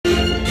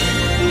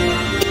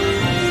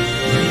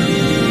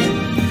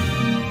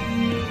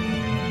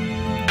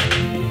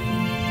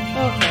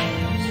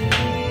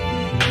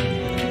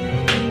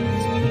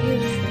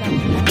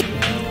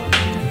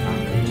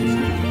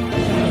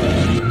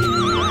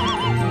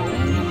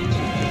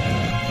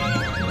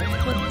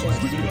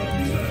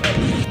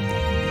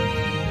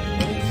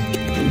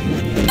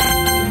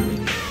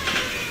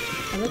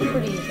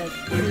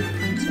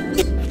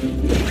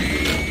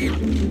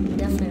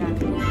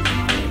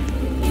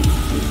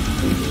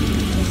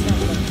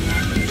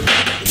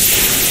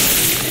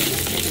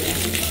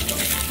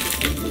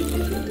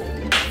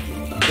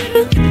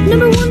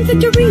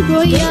victory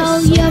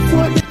royale, yeah, for.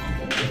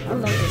 I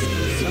love this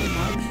game so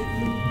much.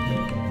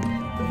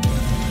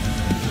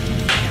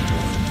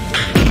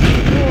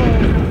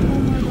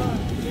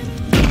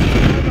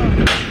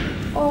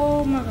 Whoa,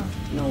 oh my god,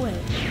 no way.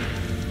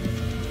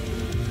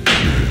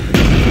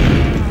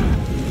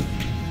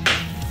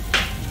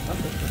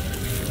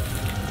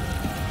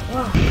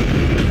 Wow.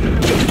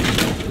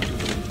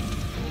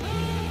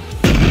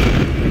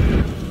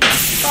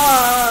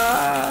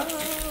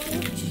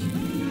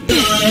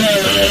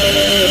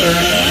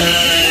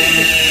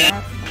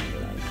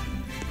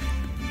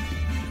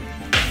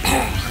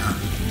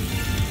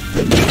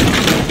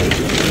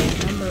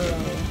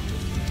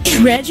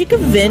 Tragic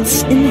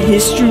events in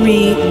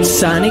history,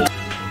 Sonic.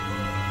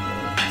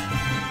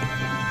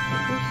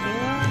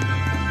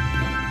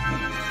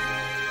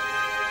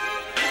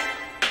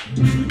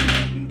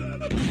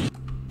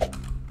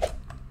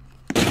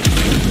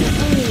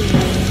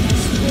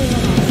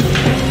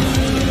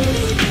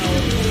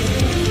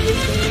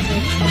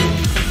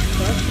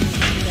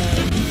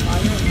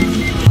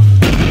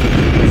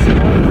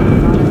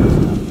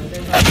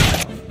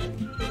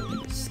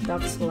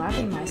 Stop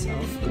slapping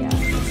myself. Yeah,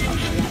 stop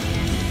slapping.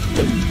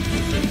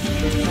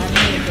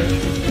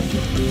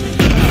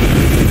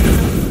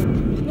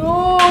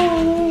 No!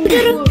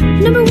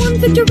 Number 1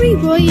 victory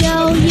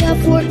royale, yeah,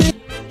 for.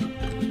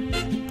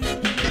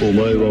 お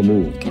前は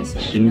もう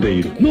死んで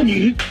いる。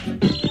何？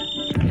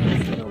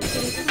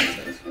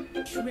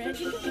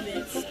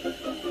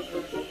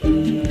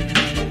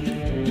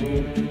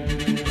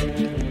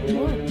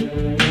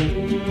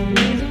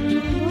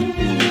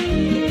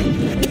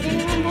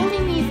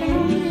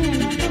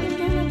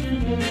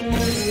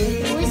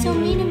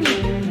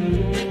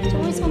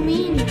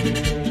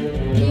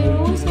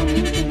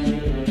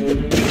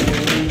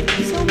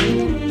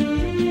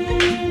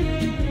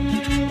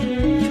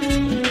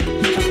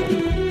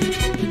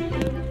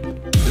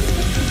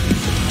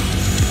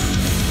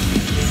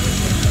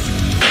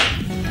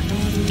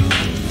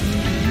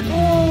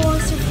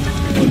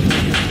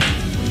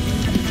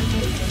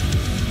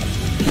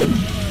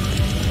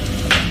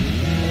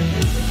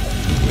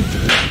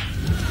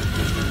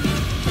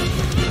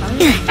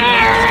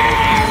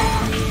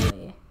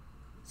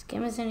 This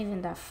game isn't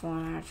even that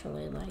fun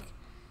actually. Like,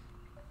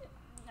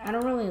 I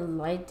don't really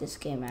like this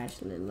game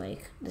actually.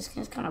 Like, this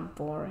game's kind of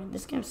boring.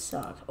 This game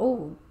sucks.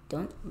 Oh,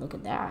 don't look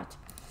at that.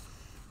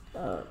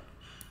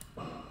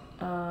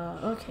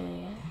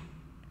 Okay.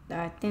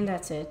 I think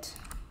that's it.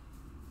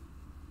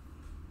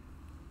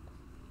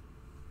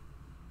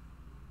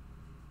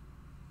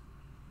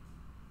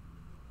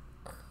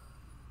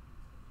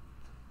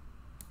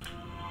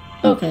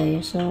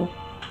 Okay, so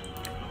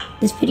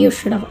this video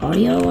should have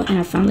audio, and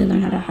I finally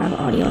learned how to have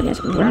audio, I guess.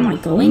 Where am I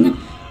going?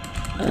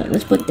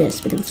 Let's put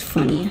this, because it's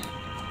funny.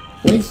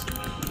 What is...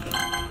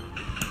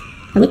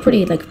 I look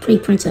pretty, like, pretty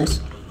princess.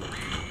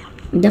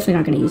 I'm definitely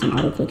not going to use an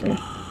auto clicker.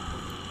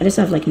 I just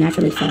have, like,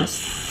 naturally fast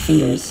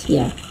fingers,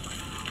 yeah.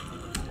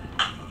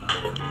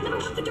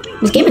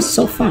 This game is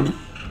so fun.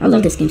 I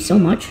love this game so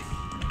much.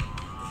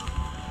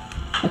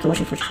 Okay,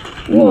 watch it first.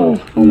 Whoa,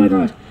 oh my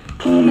god.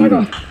 Oh my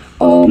god.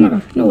 Oh my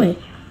god, no way.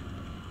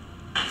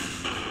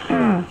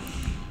 Ah.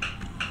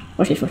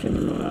 Watch this, watch it.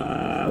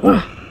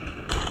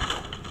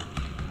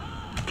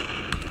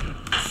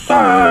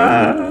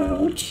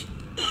 Ouch.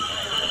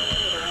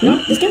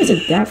 No, this game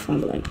isn't that fun,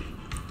 but like...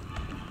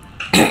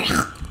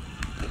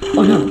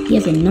 Oh no, he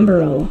has a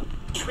number-o.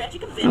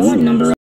 I want number-o.